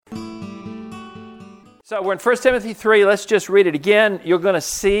So we're in 1 Timothy 3. Let's just read it again. You're going to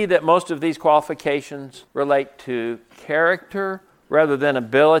see that most of these qualifications relate to character rather than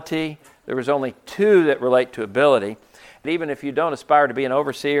ability. There was only 2 that relate to ability. And even if you don't aspire to be an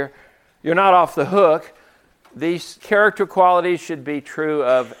overseer, you're not off the hook. These character qualities should be true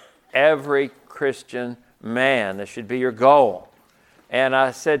of every Christian man. This should be your goal. And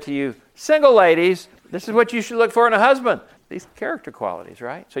I said to you, single ladies, this is what you should look for in a husband. These character qualities,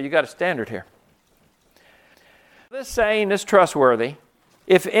 right? So you got a standard here. This saying is trustworthy.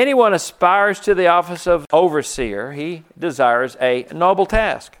 If anyone aspires to the office of overseer, he desires a noble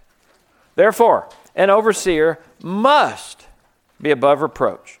task. Therefore, an overseer must be above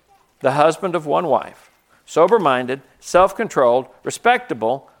reproach, the husband of one wife, sober-minded, self-controlled,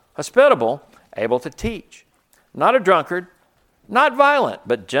 respectable, hospitable, able to teach, not a drunkard, not violent,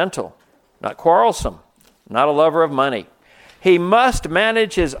 but gentle, not quarrelsome, not a lover of money. He must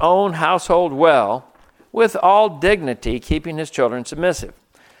manage his own household well, with all dignity, keeping his children submissive.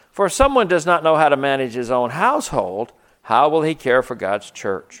 For if someone does not know how to manage his own household, how will he care for God's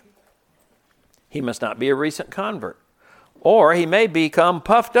church? He must not be a recent convert, or he may become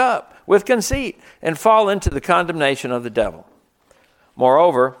puffed up with conceit and fall into the condemnation of the devil.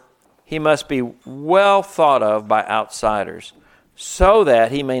 Moreover, he must be well thought of by outsiders, so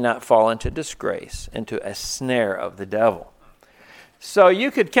that he may not fall into disgrace, into a snare of the devil. So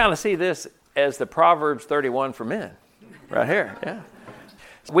you could kind of see this as the Proverbs 31 for men, right here, yeah.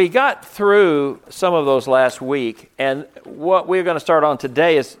 We got through some of those last week, and what we're going to start on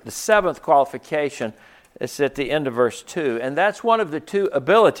today is the 7th qualification. It's at the end of verse 2, and that's one of the 2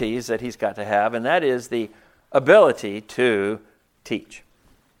 abilities that he's got to have, and that is the ability to teach.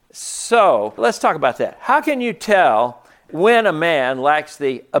 So, let's talk about that. How can you tell when a man lacks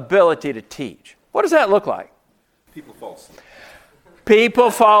the ability to teach? What does that look like? People fall asleep. People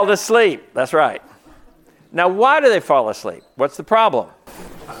fall asleep. That's right. Now, why do they fall asleep? What's the problem?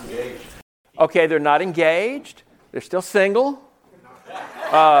 Engaged. Okay, they're not engaged. They're still single.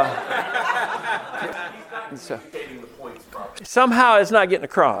 Somehow it's not getting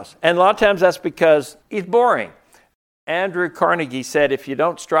across. And a lot of times that's because he's boring. Andrew Carnegie said, if you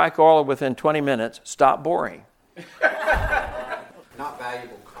don't strike oil within 20 minutes, stop boring. Not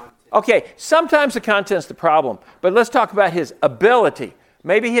valuable content. Okay, sometimes the content's the problem, but let's talk about his ability.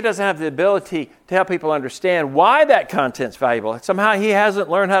 Maybe he doesn't have the ability to help people understand why that content's valuable. Somehow he hasn't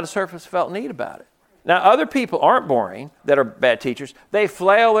learned how to surface felt need about it. Now, other people aren't boring that are bad teachers. They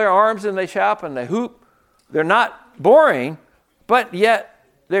flail their arms and they shout and they hoop. They're not boring, but yet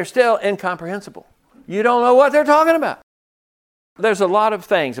they're still incomprehensible. You don't know what they're talking about. There's a lot of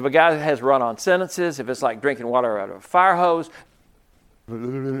things. If a guy has run-on sentences, if it's like drinking water out of a fire hose,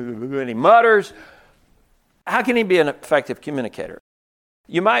 and he mutters, how can he be an effective communicator?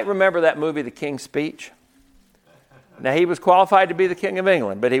 You might remember that movie, The King's Speech. Now, he was qualified to be the King of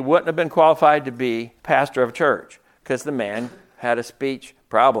England, but he wouldn't have been qualified to be pastor of a church because the man had a speech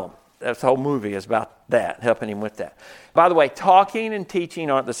problem. That whole movie is about that, helping him with that. By the way, talking and teaching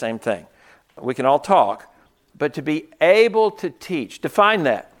aren't the same thing. We can all talk, but to be able to teach, define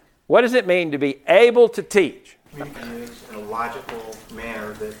that. What does it mean to be able to teach? Communicate in a logical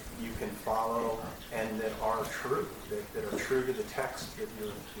manner that you can follow and that are true, that are true to the text that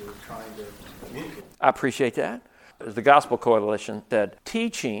you're trying to communicate. I appreciate that. As the Gospel Coalition said,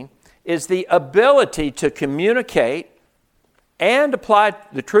 teaching is the ability to communicate and apply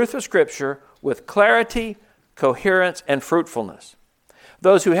the truth of Scripture with clarity, coherence, and fruitfulness.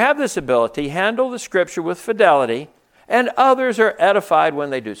 Those who have this ability handle the Scripture with fidelity, and others are edified when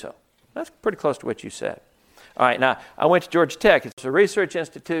they do so. That's pretty close to what you said. All right, now, I went to Georgia Tech. It's a research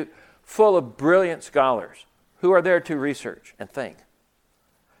institute full of brilliant scholars who are there to research and think.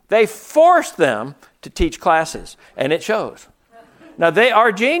 They force them to teach classes, and it shows. Now, they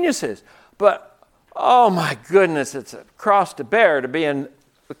are geniuses, but, oh my goodness, it's a cross to bear to be in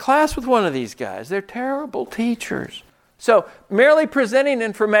a class with one of these guys. They're terrible teachers. So, merely presenting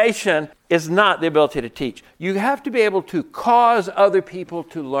information is not the ability to teach. You have to be able to cause other people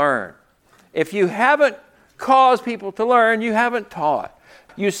to learn. If you haven't caused people to learn, you haven't taught.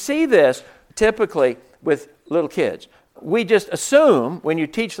 You see this typically with little kids. We just assume when you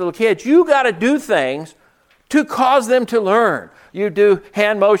teach little kids, you got to do things to cause them to learn. You do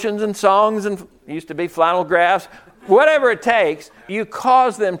hand motions and songs and used to be flannel graphs, whatever it takes, you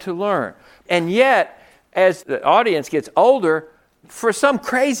cause them to learn. And yet, as the audience gets older, for some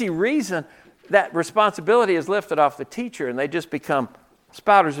crazy reason, that responsibility is lifted off the teacher and they just become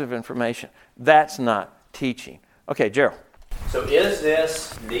spouters of information. That's not teaching. Okay, Gerald. So is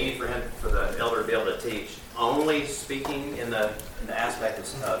this need for the elder to be able to teach only speaking in the the aspect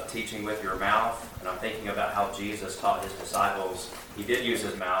of teaching with your mouth, and I'm thinking about how Jesus taught his disciples. He did use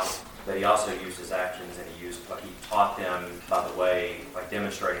his mouth, but he also used his actions, and he taught them by the way, like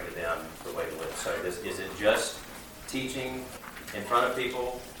demonstrating to them the way to live. So is it just teaching in front of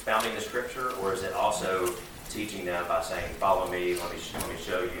people, founding the Scripture, or is it also teaching them by saying, "Follow me. Let me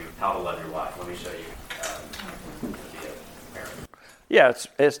show you how to love your wife. Let me show you to be a parent." Yeah,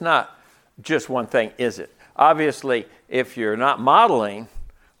 it's not just one thing, is it? Obviously, if you're not modeling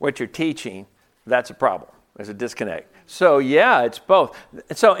what you're teaching, that's a problem. There's a disconnect. So yeah, it's both.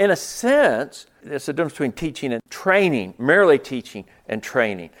 So in a sense, there's a difference between teaching and training, merely teaching and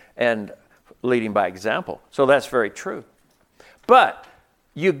training, and leading by example. So that's very true. But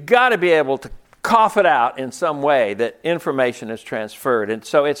you got to be able to cough it out in some way that information is transferred. And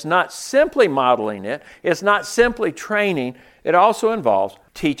so it's not simply modeling it. It's not simply training. It also involves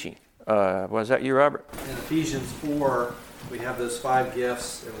teaching. Was that you, Robert? In Ephesians 4, we have those 5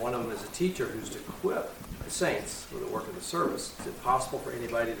 gifts, and one of them is a teacher who's to equip the saints for the work of the service. Is it possible for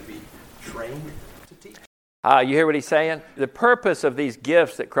anybody to be trained to teach? You hear what he's saying? The purpose of these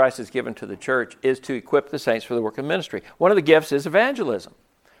gifts that Christ has given to the church is to equip the saints for the work of ministry. One of the gifts is evangelism.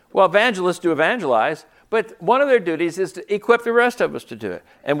 Well, evangelists do evangelize, but one of their duties is to equip the rest of us to do it.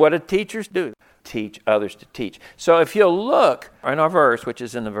 And what do teachers do? Teach others to teach. So if you'll look in our verse, which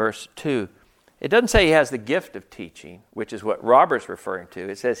is in the verse 2, it doesn't say he has the gift of teaching, which is what Robert's referring to.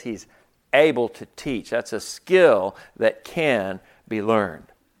 It says he's able to teach. That's a skill that can be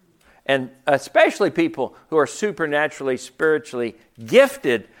learned. And especially people who are supernaturally, spiritually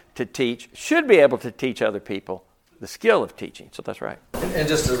gifted to teach should be able to teach other people the skill of teaching. So that's right. And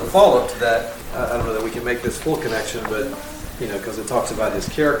just as a follow-up to that, I don't know that we can make this full connection, but, because it talks about his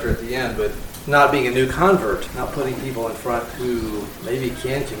character at the end, but not being a new convert, not putting people in front who maybe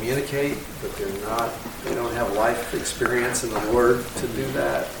can communicate, but they don't have life experience in the Lord to do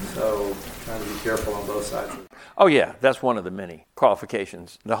that. So trying to be careful on both sides. Oh yeah, that's one of the many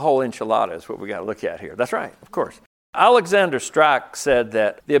qualifications. The whole enchilada is what we got to look at here. That's right, of course. Alexander Strach said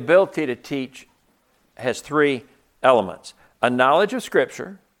that the ability to teach has 3 elements: a knowledge of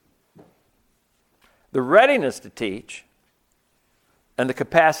Scripture, the readiness to teach, and the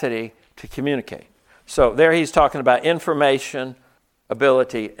capacity to communicate. So there he's talking about information,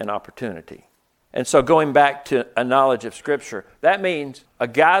 ability, and opportunity. And so going back to a knowledge of Scripture, that means a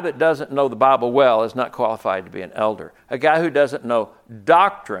guy that doesn't know the Bible well is not qualified to be an elder. A guy who doesn't know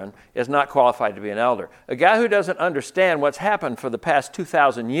doctrine is not qualified to be an elder. A guy who doesn't understand what's happened for the past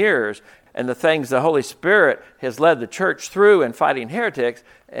 2,000 years and the things the Holy Spirit has led the church through in fighting heretics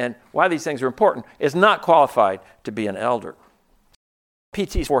and why these things are important is not qualified to be an elder.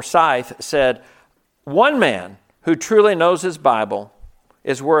 P.T. Forsyth said, "One man who truly knows his Bible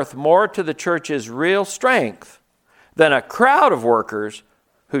is worth more to the church's real strength than a crowd of workers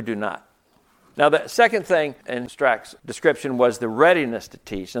who do not." Now, the second thing in Strach's description was the readiness to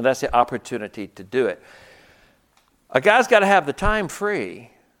teach. Now, that's the opportunity to do it. A guy's got to have the time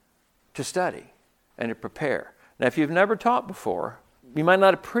free to study and to prepare. Now, if you've never taught before, you might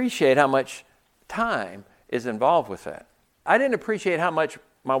not appreciate how much time is involved with that. I didn't appreciate how much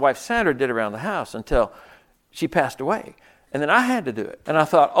my wife Sandra did around the house until she passed away. And then I had to do it. And I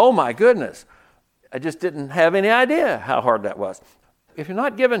thought, oh my goodness, I just didn't have any idea how hard that was. If you're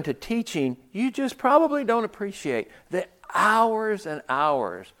not given to teaching, you just probably don't appreciate the hours and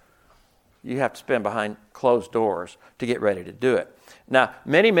hours you have to spend behind closed doors to get ready to do it. Now,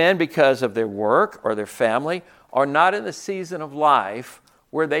 many men, because of their work or their family, are not in the season of life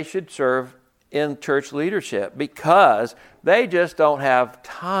where they should serve in church leadership because they just don't have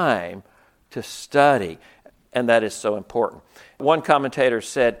time to study. And that is so important. One commentator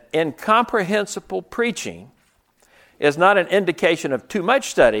said, incomprehensible preaching is not an indication of too much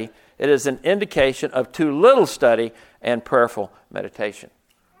study. It is an indication of too little study and prayerful meditation.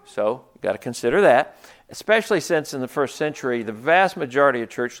 So you've got to consider that, especially since in the first century, the vast majority of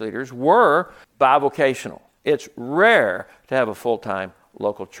church leaders were bivocational. It's rare to have a full-time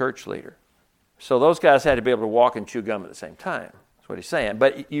local church leader. So those guys had to be able to walk and chew gum at the same time. That's what he's saying.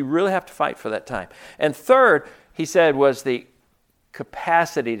 But you really have to fight for that time. And third, he said, was the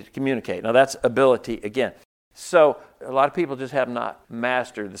capacity to communicate. Now, that's ability again. So a lot of people just have not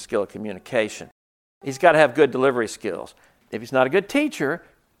mastered the skill of communication. He's got to have good delivery skills. If he's not a good teacher,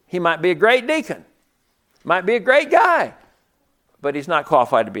 he might be a great deacon, might be a great guy, but he's not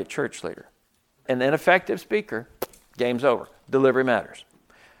qualified to be a church leader. An ineffective speaker, game's over. Delivery matters.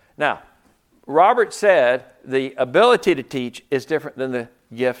 Now, Robert said the ability to teach is different than the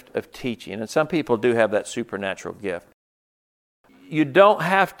gift of teaching. And some people do have that supernatural gift. You don't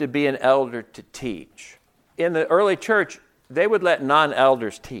have to be an elder to teach. In the early church, they would let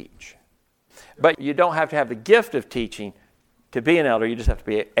non-elders teach. But you don't have to have the gift of teaching to be an elder. You just have to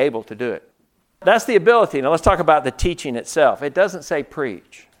be able to do it. That's the ability. Now let's talk about the teaching itself. It doesn't say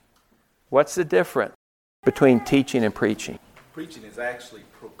preach. What's the difference between teaching and preaching? Preaching is actually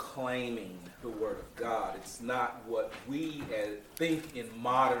proclaiming the Word of God. It's not what we think in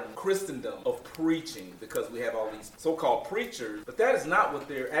modern Christendom of preaching, because we have all these so-called preachers, but that is not what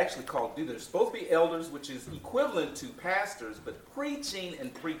they're actually called to do. They're supposed to be elders, which is equivalent to pastors, but preaching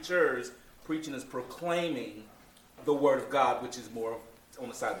and preachers, preaching is proclaiming the Word of God, which is more on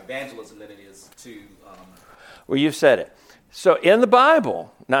the side of evangelism than it is to... Well, you've said it. So in the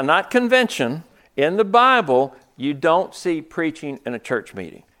Bible, now not convention, in the Bible, you don't see preaching in a church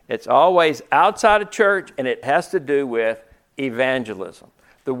meeting. It's always outside of church, and it has to do with evangelism.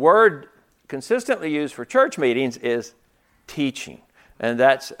 The word consistently used for church meetings is teaching, and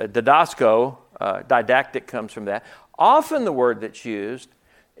that's didasko, didactic comes from that. Often the word that's used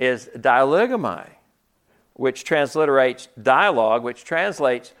is dialogomai, which transliterates dialogue, which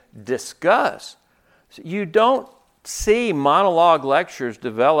translates discuss. So you don't see monologue lectures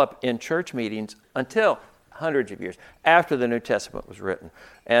develop in church meetings until hundreds of years after the New Testament was written.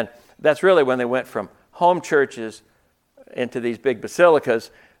 And that's really when they went from home churches into these big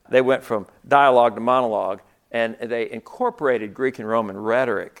basilicas. They went from dialogue to monologue, and they incorporated Greek and Roman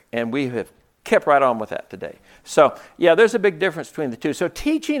rhetoric, and we have kept right on with that today. So, yeah, there's a big difference between the two. So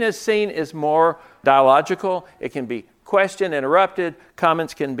teaching is seen as more dialogical. It can be questioned, interrupted,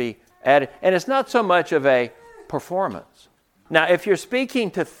 comments can be added, and it's not so much of a performance. Now, if you're speaking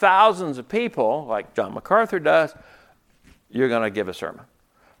to thousands of people, like John MacArthur does, you're going to give a sermon.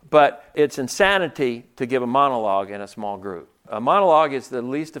 But it's insanity to give a monologue in a small group. A monologue is the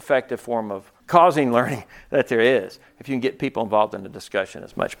least effective form of causing learning that there is. If you can get people involved in the discussion,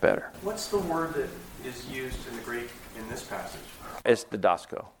 it's much better. What's the word that is used in the Greek in this passage? It's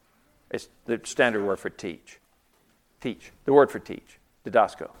didasko. It's the standard word for teach. Teach. The word for teach.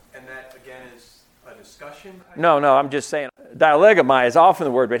 Didasko. And that, again, is a discussion? No, I'm just saying. Dialogomai is often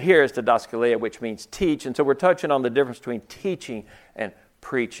the word, but here is didaskalia, which means teach. And so we're touching on the difference between teaching and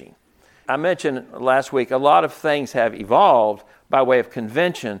preaching. I mentioned last week a lot of things have evolved by way of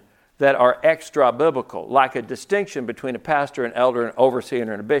convention that are extra-biblical, like a distinction between a pastor, an elder, an overseer,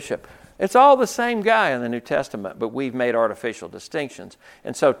 and a bishop. It's all the same guy in the New Testament, but we've made artificial distinctions.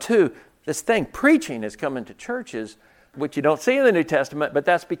 And so, too, this thing, preaching, is coming to churches, which you don't see in the New Testament, but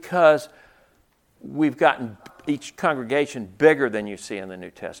that's because we've gotten each congregation bigger than you see in the New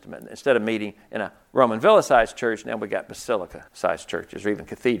Testament. Instead of meeting in a Roman villa-sized church, now we got basilica-sized churches or even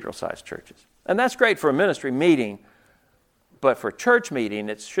cathedral-sized churches. And that's great for a ministry meeting, but for a church meeting,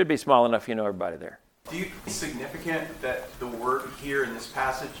 it should be small enough you know everybody there. Do you think it's significant that the word here in this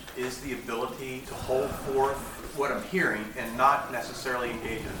passage is the ability to hold forth what I'm hearing and not necessarily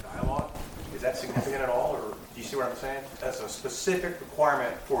engage in a dialogue? Is that significant at all, or do you see what I'm saying? As a specific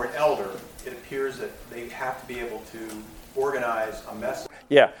requirement for an elder, it appears that they have to be able to organize a message.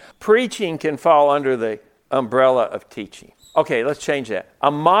 Yeah, preaching can fall under the umbrella of teaching. Okay, let's change that. A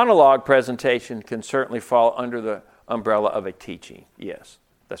monologue presentation can certainly fall under the umbrella of a teaching. Yes,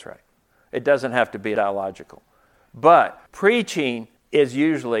 that's right. It doesn't have to be dialogical. But preaching is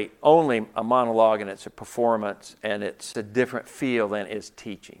usually only a monologue, and it's a performance, and it's a different feel than is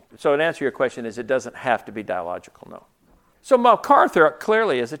teaching. So to answer your question is it doesn't have to be dialogical, no. So MacArthur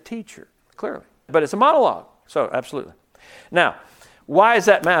clearly is a teacher, clearly. But it's a monologue, so absolutely. Now, why does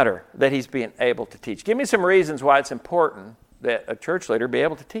that matter that he's being able to teach? Give me some reasons why it's important that a church leader be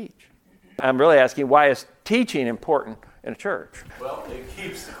able to teach. I'm really asking, why is teaching important in a church? Well, it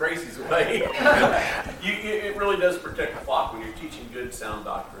keeps the crazies away. It really does protect the flock. When you're teaching good, sound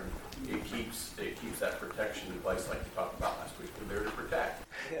doctrine, it keeps that protection in place, like you talked about last week. We're there to protect.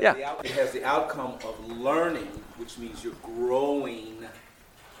 Yeah. It has the outcome of learning, which means you're growing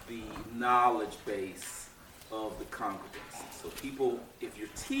the knowledge base of the congregants. So people, if you're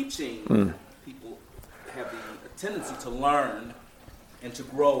teaching, people have the tendency to learn and to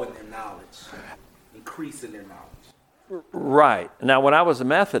grow in their knowledge, increase in their knowledge. Right. Now, when I was a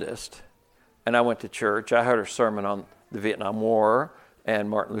Methodist and I went to church, I heard a sermon on the Vietnam War and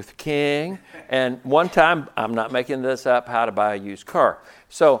Martin Luther King. And one time, I'm not making this up, how to buy a used car.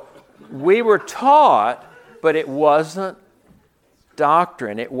 So we were taught, but it wasn't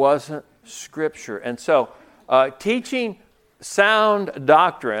doctrine. It wasn't scripture. And so teaching sound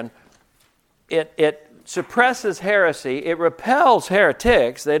doctrine, it suppresses heresy. It repels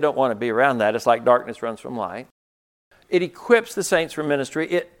heretics. They don't want to be around that. It's like darkness runs from light. It equips the saints for ministry.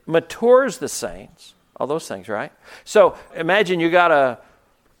 It matures the saints. All those things, right? So imagine you got a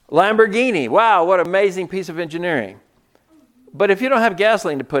Lamborghini. Wow, what an amazing piece of engineering. But if you don't have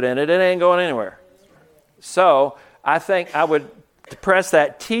gasoline to put in it, it ain't going anywhere. So I think I would press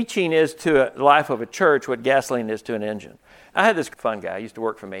that. Teaching is to the life of a church what gasoline is to an engine. I had this fun guy. He used to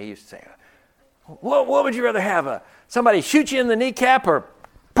work for me. He used to say, what would you rather have? Somebody shoot you in the kneecap or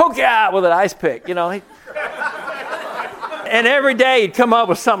poke you out with an ice pick? You know. And every day he'd come up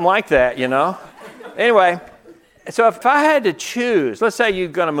with something like that, you know. Anyway, so if I had to choose, let's say you're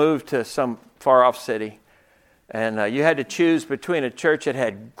going to move to some far-off city, and you had to choose between a church that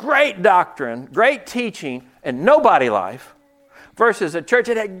had great doctrine, great teaching, and no body life, versus a church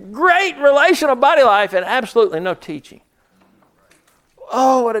that had great relational body life and absolutely no teaching.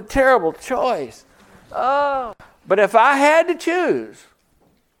 Oh, what a terrible choice. Oh. But if I had to choose,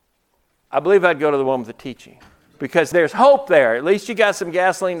 I believe I'd go to the one with the teaching. Because there's hope there. At least you got some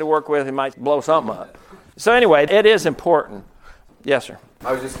gasoline to work with. It might blow something up. So anyway, it is important. Yes, sir.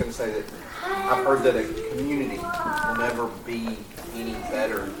 I was just going to say that I've heard that a community will never be any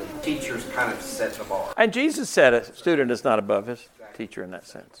better than teachers kind of set the bar. And Jesus said a student is not above his teacher in that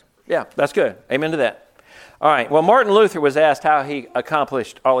sense. Yeah, that's good. Amen to that. All right. Well, Martin Luther was asked how he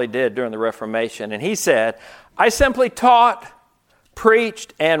accomplished all he did during the Reformation. And he said, I simply taught,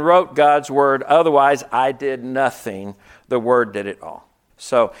 preached, and wrote God's word. Otherwise, I did nothing. The word did it all.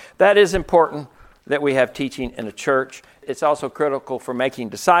 So that is important that we have teaching in a church. It's also critical for making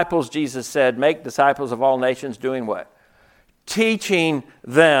disciples. Jesus said, make disciples of all nations, doing what? Teaching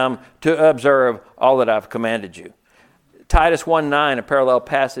them to observe all that I've commanded you. Titus 1:9, a parallel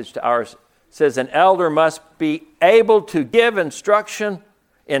passage to ours, says, an elder must be able to give instruction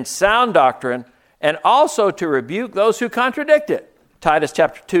in sound doctrine and also to rebuke those who contradict it. Titus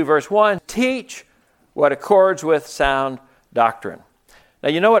chapter 2, verse 1, teach what accords with sound doctrine. Now,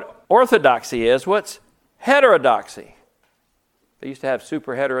 you know what orthodoxy is? What's heterodoxy? They used to have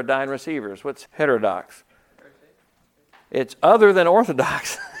super heterodyne receivers. What's heterodox? It's other than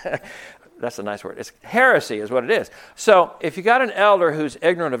orthodox. That's a nice word. It's heresy is what it is. So if you got an elder who's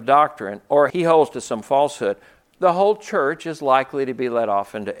ignorant of doctrine or he holds to some falsehood, the whole church is likely to be led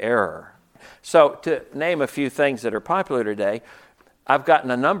off into error. So to name a few things that are popular today, I've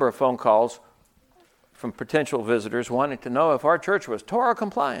gotten a number of phone calls from potential visitors wanting to know if our church was Torah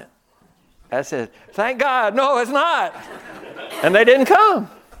compliant. I said, thank God, no, it's not. And they didn't come.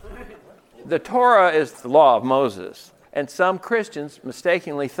 The Torah is the law of Moses. And some Christians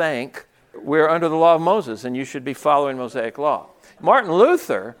mistakenly think we're under the law of Moses and you should be following Mosaic law. Martin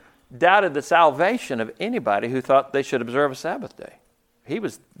Luther doubted the salvation of anybody who thought they should observe a Sabbath day. He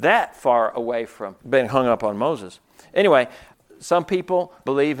was that far away from being hung up on Moses. Anyway, some people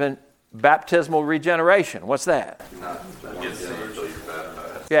believe in baptismal regeneration. What's that?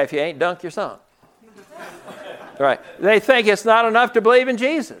 Yeah, if you ain't dunked, you're sunk. Right. They think it's not enough to believe in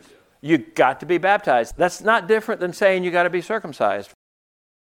Jesus. You got to be baptized. That's not different than saying you got to be circumcised.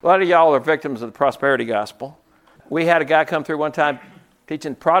 A lot of y'all are victims of the prosperity gospel. We had a guy come through one time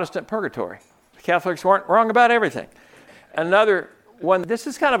teaching Protestant purgatory. The Catholics weren't wrong about everything. Another one, this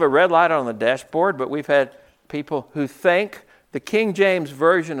is kind of a red light on the dashboard, but we've had people who think the King James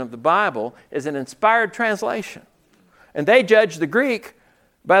Version of the Bible is an inspired translation. And they judge the Greek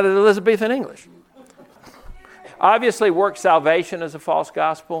by the Elizabethan English. Obviously, work salvation is a false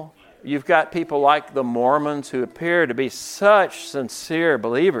gospel. You've got people like the Mormons who appear to be such sincere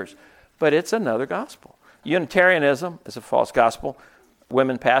believers, but it's another gospel. Unitarianism is a false gospel.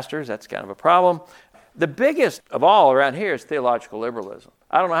 Women pastors, that's kind of a problem. The biggest of all around here is theological liberalism.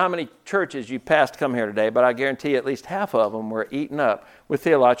 I don't know how many churches you passed come here today, but I guarantee at least half of them were eaten up with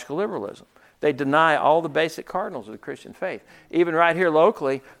theological liberalism. They deny all the basic cardinals of the Christian faith. Even right here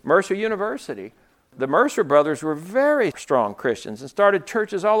locally, Mercer University, the Mercer brothers were very strong Christians and started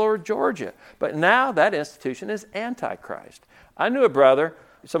churches all over Georgia. But now that institution is antichrist. I knew a brother,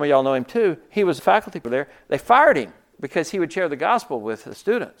 some of y'all know him too, he was faculty there. They fired him because he would share the gospel with the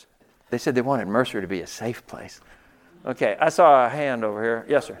students. They said they wanted Mercer to be a safe place. Okay, I saw a hand over here.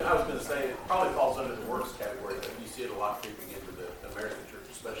 Yes, sir. I was going to say, it probably falls under the worst category, but you see it a lot creeping into the American church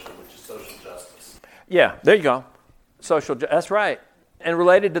especially, which is social justice. Yeah, there you go. That's right. And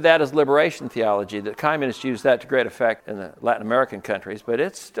related to that is liberation theology. The communists use that to great effect in the Latin American countries, but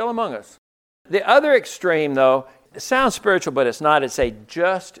it's still among us. The other extreme, though, it sounds spiritual, but it's not. It's a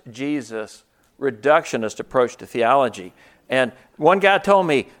just Jesus reductionist approach to theology. And one guy told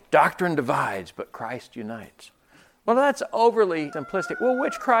me, doctrine divides, but Christ unites. Well, that's overly simplistic. Well,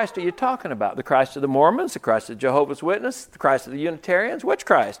 which Christ are you talking about? The Christ of the Mormons, the Christ of the Jehovah's Witnesses, the Christ of the Unitarians? Which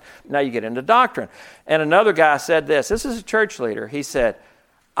Christ? Now you get into doctrine. And another guy said this. This is a church leader. He said,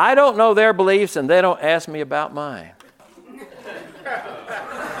 I don't know their beliefs and they don't ask me about mine.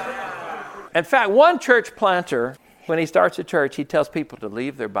 In fact, one church planter, when he starts a church, he tells people to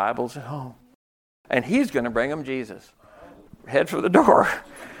leave their Bibles at home. And he's going to bring them Jesus. Head for the door.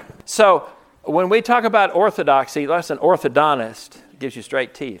 So when we talk about orthodoxy, that's an orthodontist. Gives you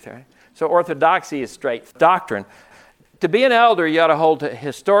straight teeth, right? So orthodoxy is straight doctrine. To be an elder, you ought to hold to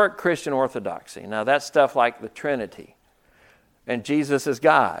historic Christian orthodoxy. Now, that's stuff like the Trinity. And Jesus is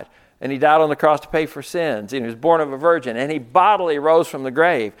God. And he died on the cross to pay for sins. And he was born of a virgin. And he bodily rose from the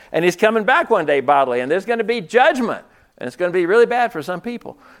grave. And he's coming back one day bodily. And there's going to be judgment. And it's going to be really bad for some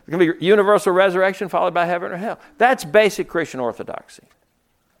people. There's going to be universal resurrection followed by heaven or hell. That's basic Christian orthodoxy.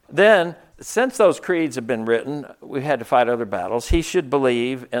 Then, since those creeds have been written, we've had to fight other battles. He should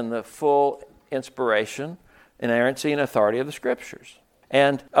believe in the full inspiration, inerrancy, and authority of the Scriptures.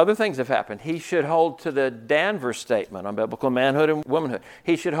 And other things have happened. He should hold to the Danvers statement on biblical manhood and womanhood.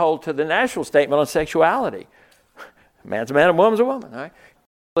 He should hold to the Nashville statement on sexuality. Man's a man and woman's a woman, right?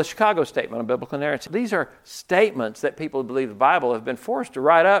 The Chicago statement on biblical inerrancy. These are statements that people who believe the Bible have been forced to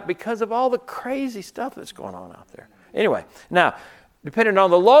write up because of all the crazy stuff that's going on out there. Anyway, now, depending on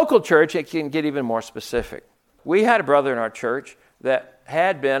the local church, it can get even more specific. We had a brother in our church that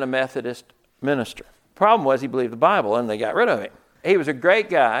had been a Methodist minister. Problem was he believed the Bible, and they got rid of him. He was a great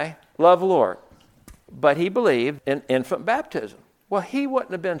guy, loved the Lord, but he believed in infant baptism. Well, he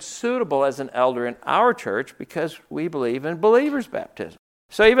wouldn't have been suitable as an elder in our church because we believe in believers' baptism.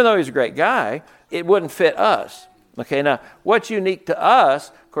 So even though he's a great guy, it wouldn't fit us. Okay, now, what's unique to us,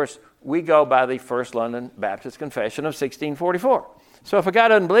 of course, we go by the First London Baptist Confession of 1644. So if a guy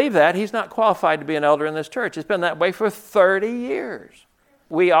doesn't believe that, he's not qualified to be an elder in this church. It's been that way for 30 years.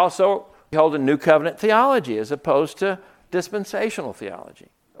 We also hold a New Covenant theology as opposed to dispensational theology.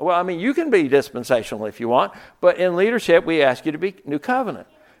 Well, I mean, you can be dispensational if you want, but in leadership, we ask you to be New Covenant.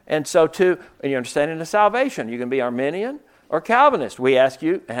 And so in your understanding of salvation, you can be Arminian or Calvinist. We ask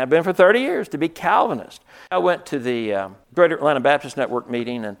you, and have been for 30 years, to be Calvinist. I went to the Greater Atlanta Baptist Network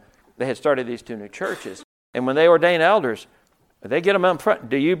meeting, and they had started these two new churches. And when they ordain elders, they get them up front.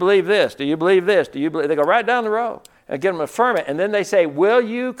 Do you believe this? Do you believe this? Do you believe? They go right down the row and get them to affirm it. And then they say, will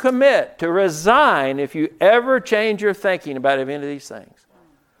you commit to resign if you ever change your thinking about any of these things?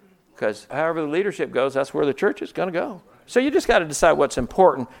 Because however the leadership goes, that's where the church is going to go. So you just got to decide what's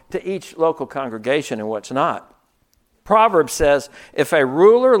important to each local congregation and what's not. Proverbs says, if a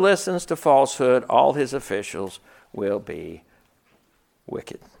ruler listens to falsehood, all his officials will be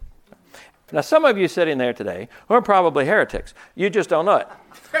wicked. Now, some of you sitting there today are probably heretics. You just don't know it.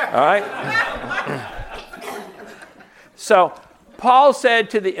 All right? So, Paul said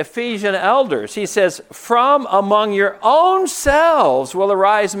to the Ephesian elders, he says, from among your own selves will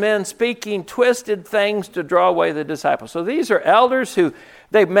arise men speaking twisted things to draw away the disciples. So these are elders who,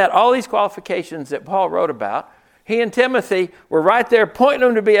 they've met all these qualifications that Paul wrote about. He and Timothy were right there pointing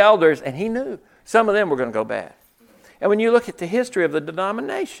them to be elders, and he knew some of them were going to go bad. And when you look at the history of the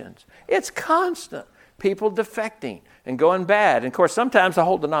denominations, it's constant. People defecting and going bad. And of course, sometimes the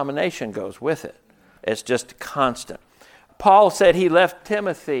whole denomination goes with it. It's just constant. Paul said he left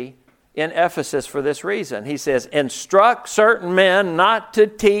Timothy in Ephesus for this reason. He says, instruct certain men not to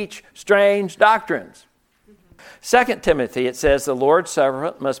teach strange doctrines. 2 Timothy, it says, the Lord's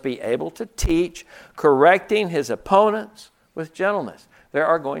servant must be able to teach, correcting his opponents with gentleness. There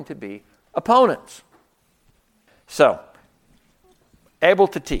are going to be opponents. So, able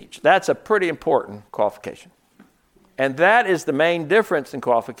to teach. That's a pretty important qualification. And that is the main difference in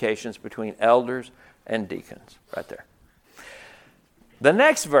qualifications between elders and deacons, right there. The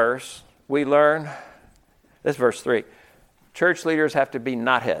next verse, we learn, this verse 3, church leaders have to be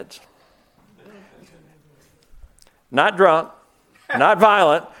knotheads. Not drunk, not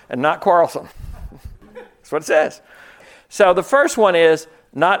violent, and not quarrelsome. That's what it says. So the first one is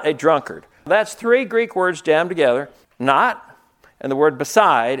not a drunkard. That's three Greek words jammed together. Not, and the word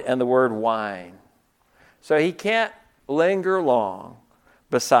beside, and the word wine. So he can't linger long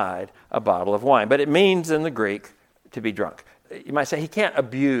beside a bottle of wine. But it means in the Greek to be drunk. You might say he can't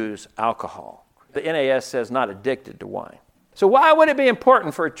abuse alcohol. The NAS says not addicted to wine. So why would it be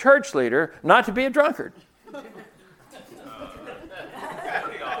important for a church leader not to be a drunkard?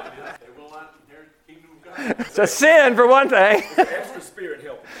 It's a sin for one thing. Extra spirit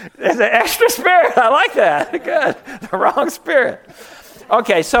help. It's an extra spirit. I like that. Good. The wrong spirit.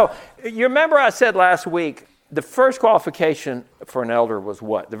 Okay, so you remember I said last week the first qualification for an elder was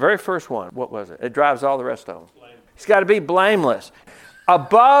what? The very first one. What was it? It drives all the rest of them. He's got to be blameless.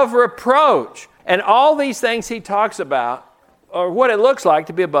 Above reproach. And all these things he talks about are what it looks like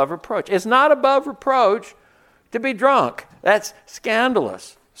to be above reproach. It's not above reproach to be drunk. That's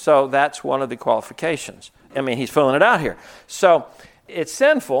scandalous. So that's one of the qualifications. I mean, he's filling it out here. So it's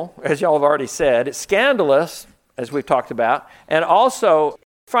sinful, as y'all have already said. It's scandalous, as we've talked about. And also,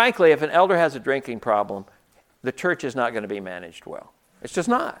 frankly, if an elder has a drinking problem, the church is not going to be managed well. It's just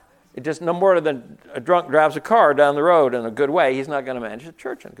not. It just no more than a drunk drives a car down the road in a good way. He's not going to manage the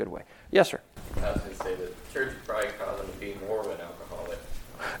church in a good way. Yes, sir. I was going to say that the church would probably cause him to be more of an alcoholic.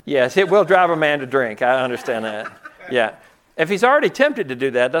 Yes, it will drive a man to drink. I understand that. Yeah. If he's already tempted to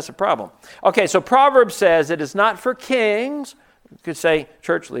do that, that's a problem. Okay, so Proverbs says it is not for kings, you could say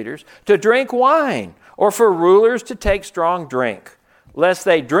church leaders, to drink wine, or for rulers to take strong drink, lest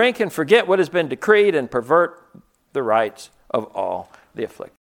they drink and forget what has been decreed and pervert the rights of all the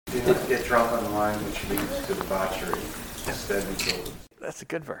afflicted. Do not get drunk on wine, which leads to debauchery. Instead, be filled. That's a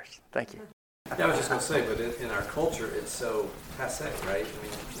good verse. Thank you. Yeah, I was just going to say, but in our culture, it's so passé, right?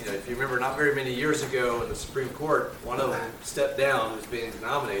 I mean, if you remember, not very many years ago in the Supreme Court, one of them stepped down, was being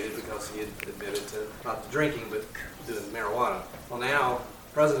nominated because he had admitted to not drinking, but doing marijuana. Well, now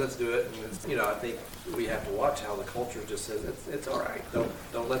presidents do it, and it's, I think we have to watch how the culture just says it's all right.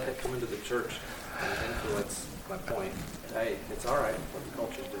 Don't let that come into the church and influence my point. Hey, it's all right what the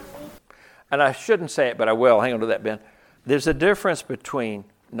culture do. And I shouldn't say it, but I will. Hang on to that, Ben. There's a difference between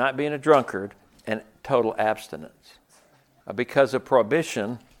not being a drunkard and total abstinence. Because of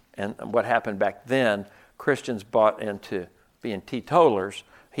prohibition and what happened back then, Christians bought into being teetotalers.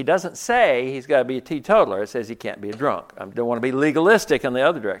 He doesn't say he's got to be a teetotaler. It says he can't be a drunk. I don't want to be legalistic in the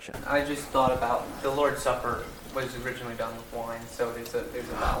other direction. I just thought about the Lord's Supper was originally done with wine, so there's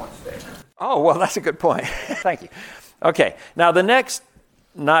a balance there. Oh, well, that's a good point. Thank you. Okay, now the next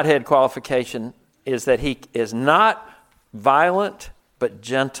knothead qualification is that he is not violent but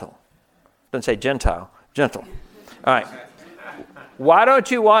gentle. Doesn't say Gentile, gentle. All right. Why don't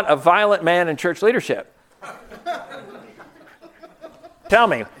you want a violent man in church leadership? Tell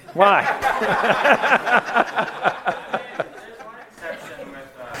me, why?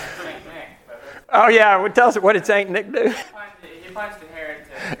 Oh, yeah, well, tell us, what did St. Nick do? He punched the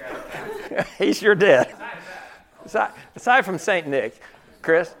heretic. He sure did. Aside from St. Nick,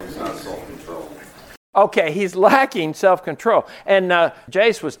 Chris? He's not self-control. Okay, he's lacking self-control. And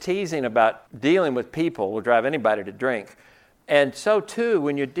Jace was teasing about dealing with people will drive anybody to drink. And so, too,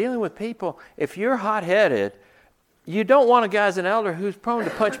 when you're dealing with people, if you're hot-headed, you don't want a guy as an elder who's prone to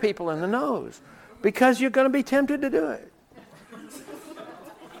punch people in the nose because you're going to be tempted to do it.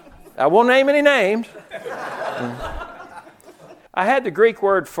 I won't name any names. I had the Greek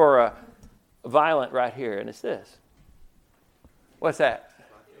word for violent right here, and it's this. What's that?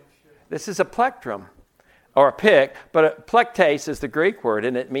 This is a plectrum, or a pick, but plektes is the Greek word,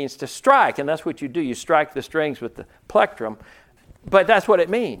 and it means to strike, and that's what you do. You strike the strings with the plectrum, but that's what it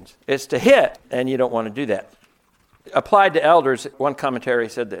means. It's to hit, and you don't want to do that. Applied to elders, one commentary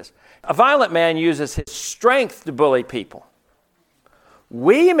said this: a violent man uses his strength to bully people.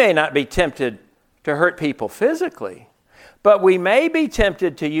 We may not be tempted to hurt people physically, but we may be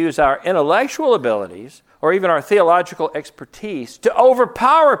tempted to use our intellectual abilities or even our theological expertise to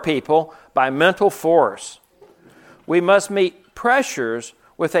overpower people by mental force. We must meet pressures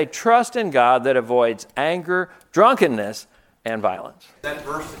with a trust in God that avoids anger, drunkenness, and violence. That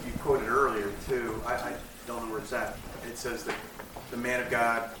verse that you quoted earlier, too, I don't know where it's at. It says that the man of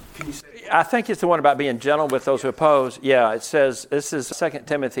God, can you say? I think it's the one about being gentle with those who oppose. Yeah, it says, this is 2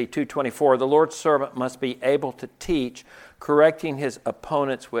 Timothy 2:24, the Lord's servant must be able to teach, correcting his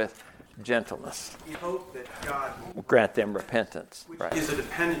opponents with gentleness. You hope that God will grant them repentance. Which right. is a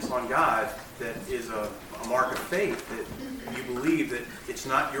dependence on God that is a mark of faith, that you believe that it's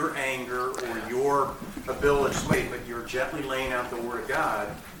not your anger or your ability to sway, but you're gently laying out the Word of God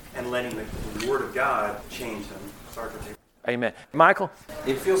and letting the Word of God change them. Amen. Michael?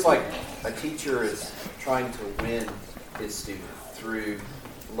 It feels like a teacher is trying to win his student through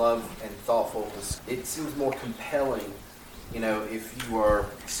love and thoughtfulness. It seems more compelling, if you are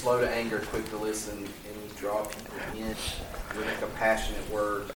slow to anger, quick to listen, and you draw people in with a compassionate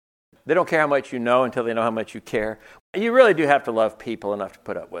word. They don't care how much you know until they know how much you care. You really do have to love people enough to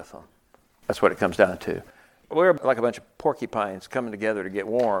put up with them. That's what it comes down to. We're like a bunch of porcupines coming together to get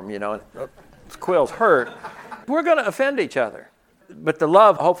warm, and quills hurt. We're going to offend each other. But the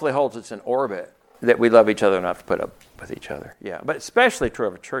love hopefully holds us in orbit, that we love each other enough to put up with each other. Yeah, but especially true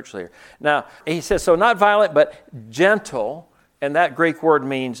of a church leader. Now, he says, so not violent, but gentle. And that Greek word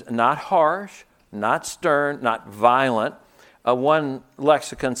means not harsh, not stern, not violent. One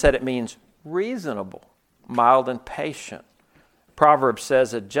lexicon said it means reasonable, mild and patient. Proverbs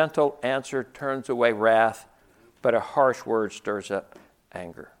says a gentle answer turns away wrath, but a harsh word stirs up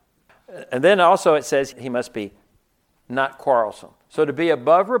anger. And then also it says he must be not quarrelsome. So to be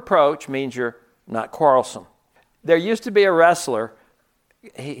above reproach means you're not quarrelsome. There used to be a wrestler,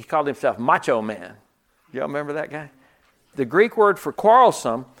 he called himself Macho Man. Y'all remember that guy? The Greek word for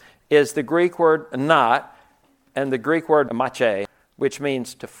quarrelsome is the Greek word not and the Greek word mache, which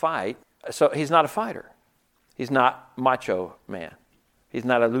means to fight. So he's not a fighter. He's not macho man. He's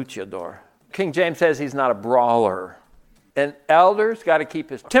not a luchador. King James says he's not a brawler. An elder's got to keep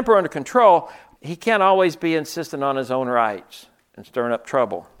his temper under control. He can't always be insistent on his own rights and stirring up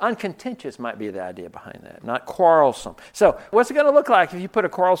trouble. Uncontentious might be the idea behind that, not quarrelsome. So what's it going to look like if you put a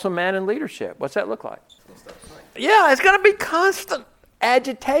quarrelsome man in leadership? What's that look like? Yeah, it's going to be constant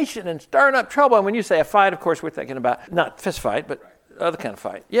agitation and stirring up trouble. And when you say a fight, of course, we're thinking about not fist fight, but other kind of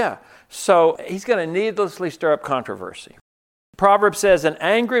fight. Yeah. So he's going to needlessly stir up controversy. Proverbs says, an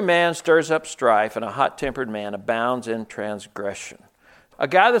angry man stirs up strife, and a hot-tempered man abounds in transgression. A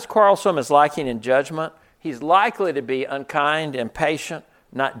guy that's quarrelsome is lacking in judgment. He's likely to be unkind, impatient,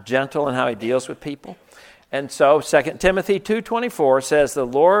 not gentle in how he deals with people. And so 2 Timothy 2:24 says, the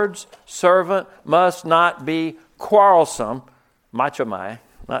Lord's servant must not be quarrelsome, not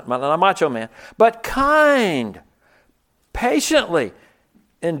macho man, but kind, patiently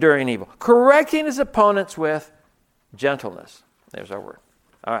enduring evil, correcting his opponents with gentleness. There's our word.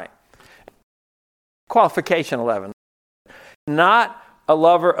 All right. Qualification 11. Not a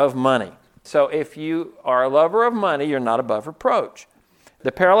lover of money. So if you are a lover of money, you're not above reproach.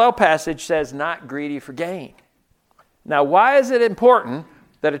 The parallel passage says not greedy for gain. Now, why is it important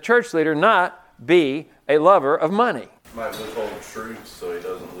that a church leader not be a lover of money? Might withhold truth so he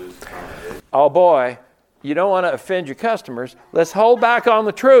doesn't lose the congregation. Oh boy, you don't want to offend your customers. Let's hold back on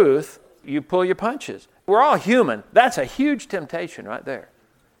the truth. You pull your punches. We're all human. That's a huge temptation right there.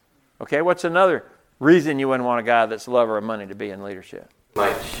 Okay, what's another reason you wouldn't want a guy that's a lover of money to be in leadership?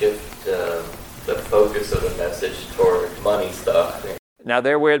 Might shift the focus of the message toward money stuff. Now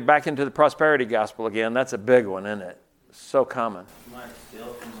there we're back into the prosperity gospel again. That's a big one, isn't it? So common. He might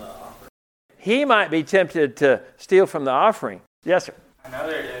steal from the offering. He might be tempted to steal from the offering. Yes, sir.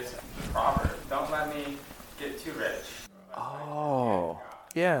 Another is proverb. Don't let me get too rich. Oh,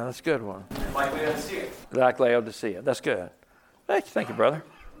 yeah, that's a good one. Like Laodicea. Like Laodicea. That's good. Thank you, brother.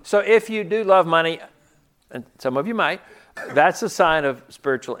 So if you do love money, and some of you might, that's a sign of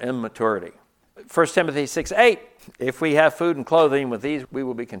spiritual immaturity. 1 Timothy 6:8, if we have food and clothing, with these we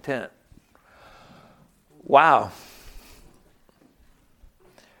will be content. Wow.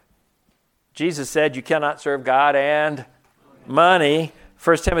 Jesus said you cannot serve God and money.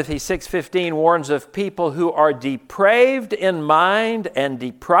 1 Timothy 6:15 warns of people who are depraved in mind and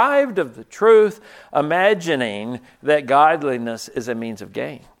deprived of the truth, imagining that godliness is a means of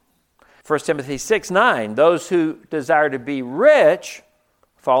gain. 1 Timothy 6:9, those who desire to be rich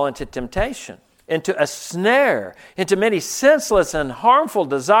fall into temptation, into a snare, into many senseless and harmful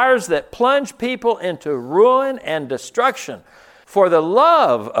desires that plunge people into ruin and destruction. For the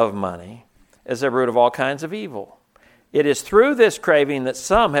love of money is the root of all kinds of evil. It is through this craving that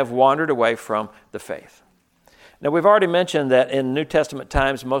some have wandered away from the faith. Now, we've already mentioned that in New Testament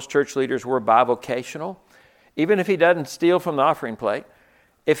times, most church leaders were bivocational. Even if he doesn't steal from the offering plate,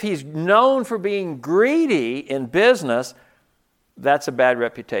 if he's known for being greedy in business, that's a bad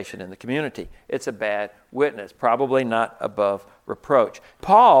reputation in the community. It's a bad witness, probably not above reproach.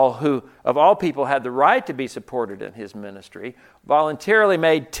 Paul, who of all people had the right to be supported in his ministry, voluntarily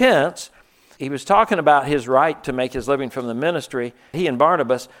made tents. He was talking about his right to make his living from the ministry. He and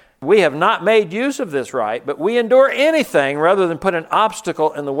Barnabas, we have not made use of this right, but we endure anything rather than put an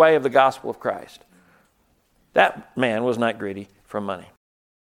obstacle in the way of the gospel of Christ. That man was not greedy for money.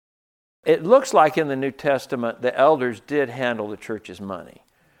 It looks like in the New Testament the elders did handle the church's money.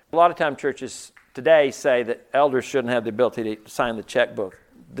 A lot of times churches today say that elders shouldn't have the ability to sign the checkbook,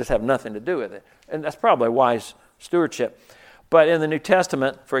 just have nothing to do with it. And that's probably wise stewardship. But in the New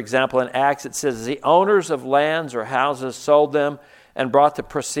Testament, for example, in Acts, it says, the owners of lands or houses sold them and brought the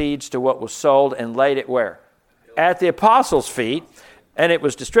proceeds to what was sold and laid it where? At the apostles' feet, and it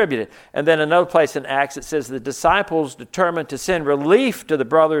was distributed. And then another place in Acts, it says the disciples determined to send relief to the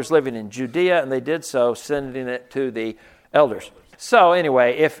brothers living in Judea, and they did so, sending it to the elders. So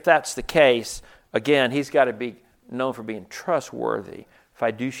anyway, if that's the case, again, he's got to be known for being trustworthy,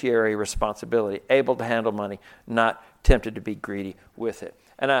 fiduciary responsibility, able to handle money, not tempted to be greedy with it.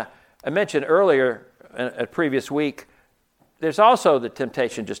 And I mentioned earlier, a previous week, there's also the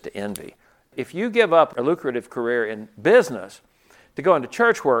temptation just to envy. If you give up a lucrative career in business to go into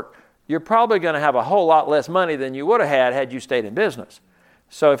church work, you're probably going to have a whole lot less money than you would have had you stayed in business.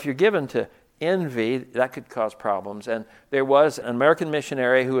 So if you're given to envy, that could cause problems. And there was an American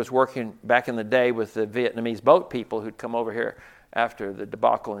missionary who was working back in the day with the Vietnamese boat people who'd come over here after the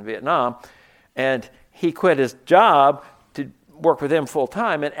debacle in Vietnam, and he quit his job to work with them full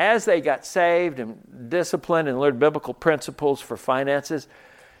time. And as they got saved and disciplined and learned biblical principles for finances,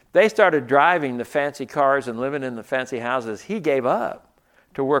 they started driving the fancy cars and living in the fancy houses. He gave up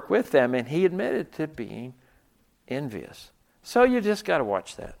to work with them, and he admitted to being envious. So you just got to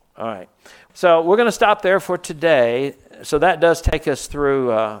watch that. All right. So we're going to stop there for today. So that does take us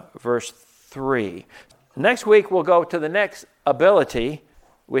through verse 3. Next week, we'll go to the next ability,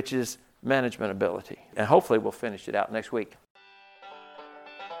 which is management ability. And hopefully we'll finish it out next week.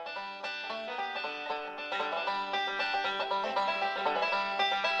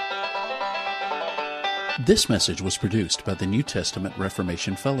 This message was produced by the New Testament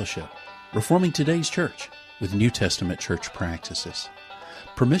Reformation Fellowship, reforming today's church with New Testament church practices.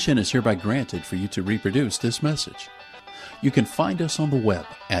 Permission is hereby granted for you to reproduce this message. You can find us on the web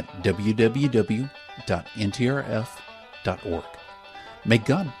at www.ntrf.org. May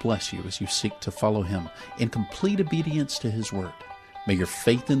God bless you as you seek to follow Him in complete obedience to His Word. May your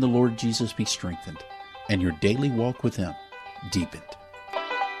faith in the Lord Jesus be strengthened and your daily walk with Him deepened.